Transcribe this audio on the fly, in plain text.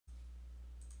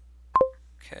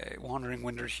Okay,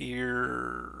 WanderingWinder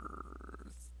here.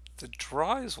 The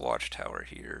Dries Watchtower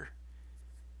here.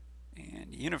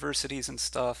 And universities and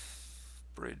stuff.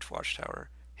 Bridge, Watchtower.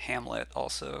 Hamlet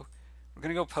also. We're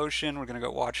going to go Potion, we're going to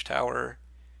go Watchtower.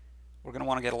 We're going to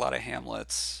want to get a lot of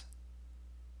Hamlets.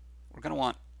 We're going to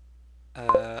want...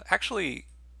 actually,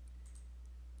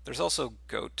 there's also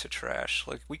Goat to Trash.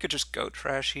 Like, we could just Goat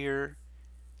Trash here.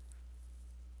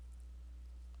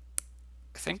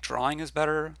 I think Drawing is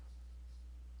better.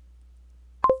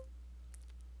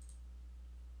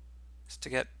 Just to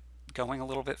get going a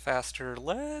little bit faster.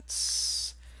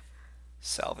 Let's...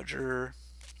 Salvager.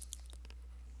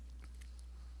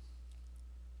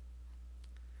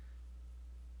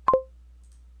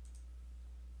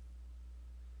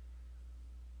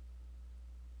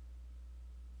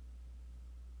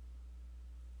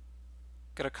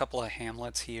 Got a couple of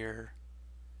Hamlets here.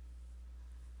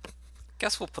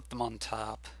 Guess we'll put them on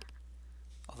top.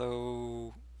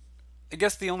 Although, I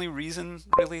guess the only reason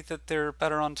really that they're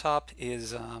better on top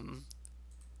is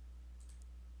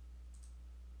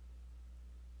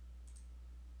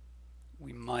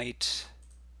we might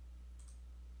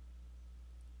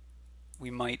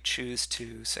choose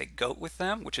to say Goat with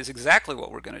them, which is exactly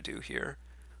what we're going to do here.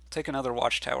 Take another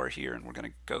Watchtower here, and we're going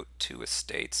to Goat 2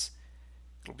 estates.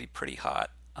 It'll be pretty hot.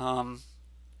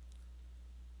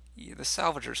 Yeah, the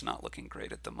Salvager's not looking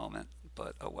great at the moment,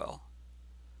 but oh well.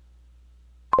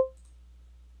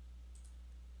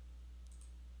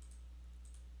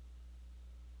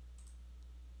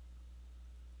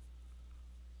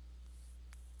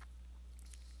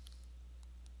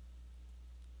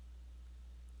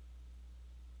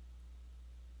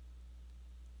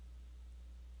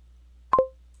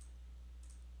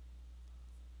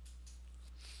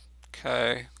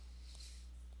 Okay.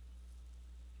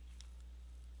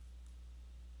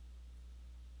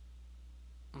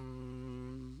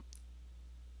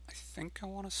 I think I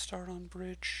want to start on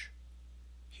bridge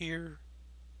here,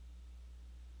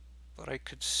 but I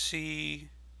could see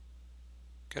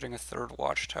getting a third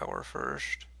Watchtower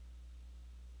first.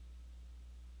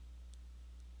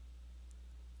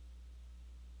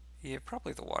 Yeah,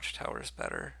 probably the Watchtower is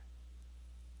better.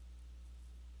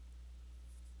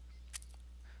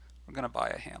 We're gonna buy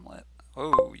a Hamlet.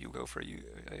 Oh, you go for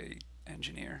a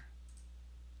engineer.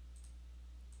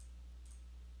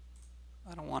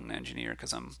 I don't want an engineer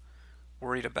because I'm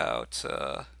worried about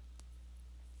the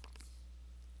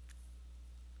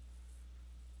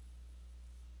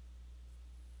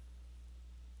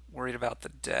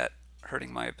debt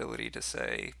hurting my ability to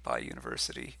say buy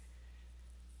university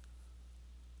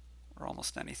or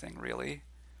almost anything really.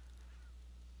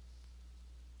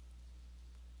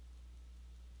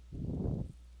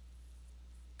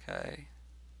 Okay,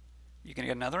 you gonna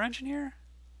get another engineer?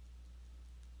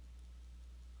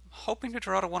 I'm hoping to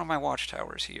draw to one of my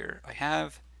Watchtowers here. I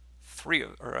have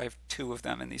I have 2 of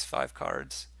them in these 5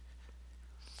 cards.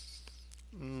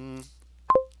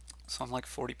 So I'm like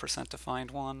 40% to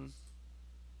find one.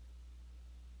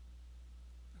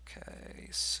 Okay,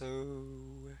 so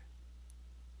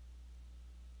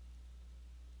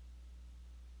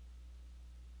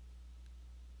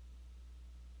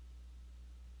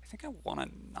I think I want to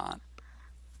not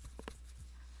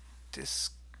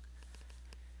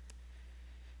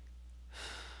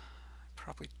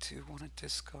probably do want to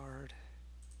discard.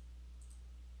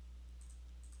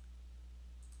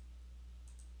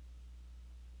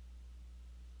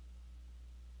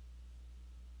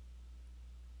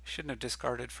 Shouldn't have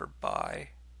discarded for buy.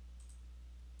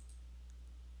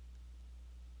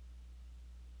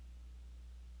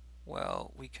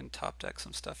 Well, we can top deck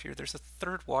some stuff here. There's a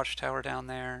third Watchtower down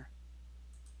there.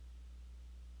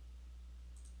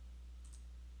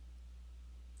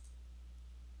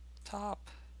 Top.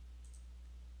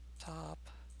 Top.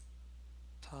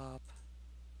 Top.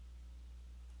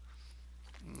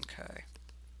 Okay.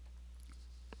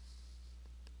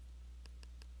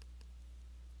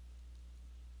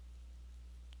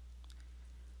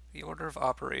 The order of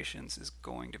operations is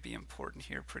going to be important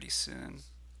here pretty soon.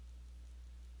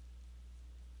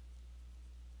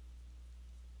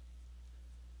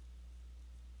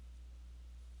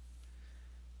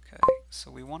 Okay, so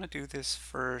we want to do this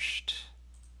first.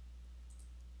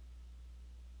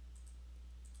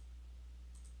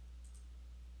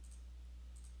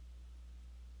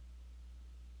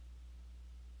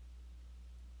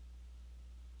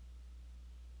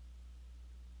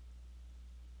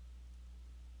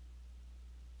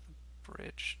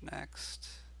 Bridge next.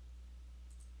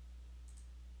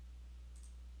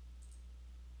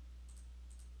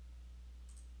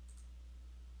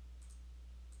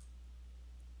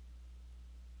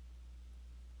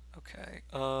 Okay,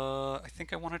 I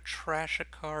think I want to trash a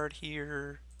card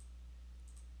here.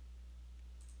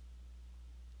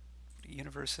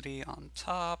 University on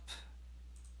top.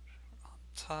 On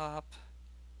top.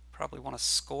 Probably want to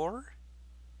score.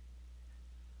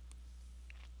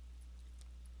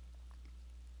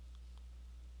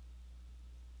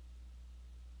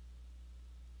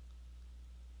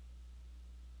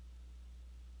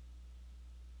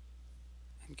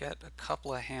 And get a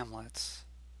couple of hamlets.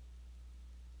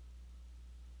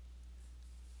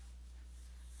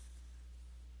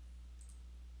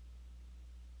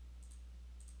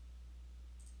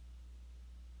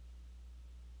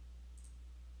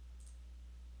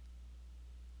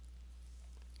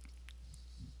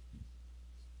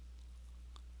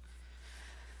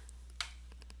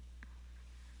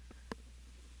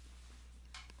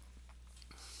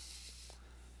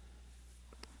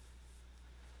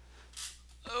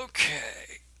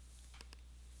 Okay.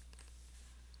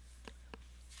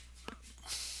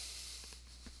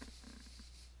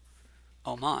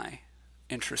 Oh my.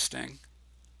 Interesting.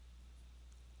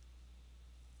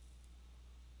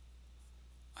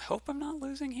 I hope I'm not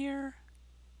losing here.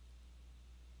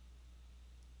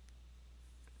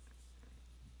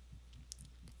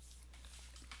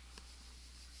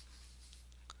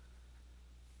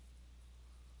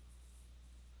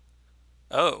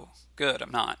 Oh, good,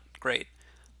 I'm not. Great.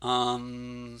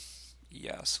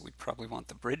 Yes, we probably want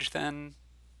the bridge then.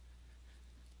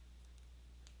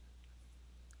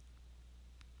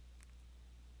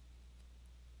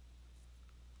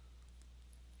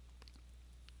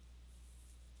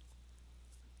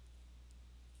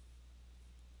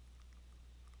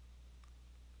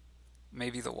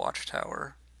 Maybe the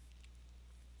watchtower.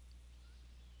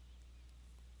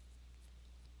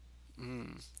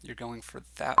 You're going for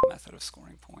that method of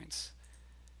scoring points.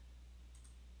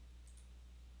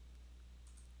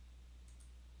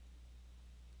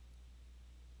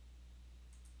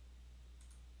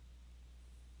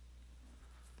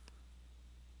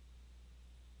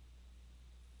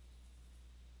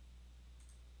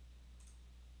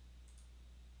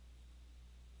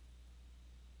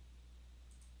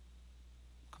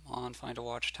 Come on, find a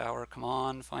watchtower. Come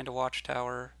on, find a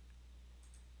watchtower.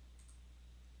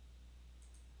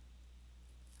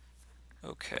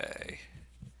 Okay.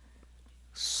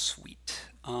 Sweet.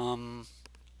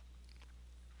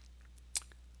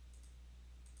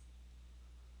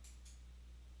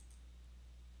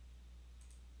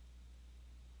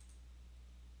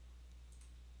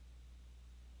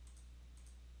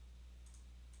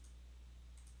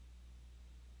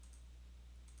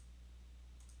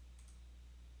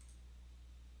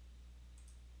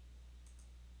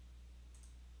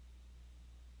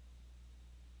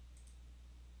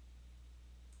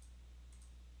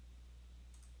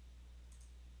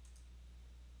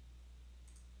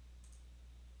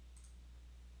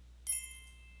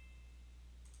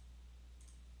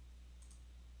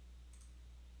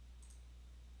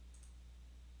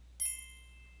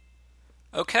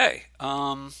 Okay.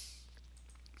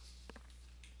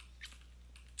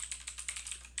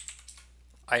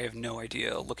 I have no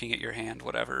idea. Looking at your hand,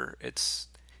 whatever.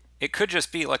 It could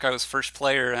just be like I was first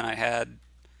player and I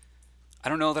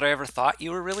don't know that I ever thought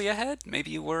you were really ahead.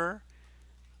 Maybe you were.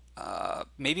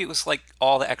 Maybe it was like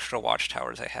all the extra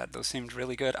watchtowers I had. Those seemed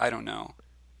really good. I don't know.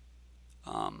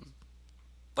 Um,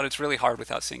 but it's really hard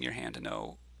without seeing your hand to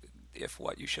know if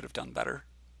what you should have done better.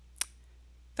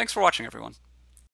 Thanks for watching, everyone.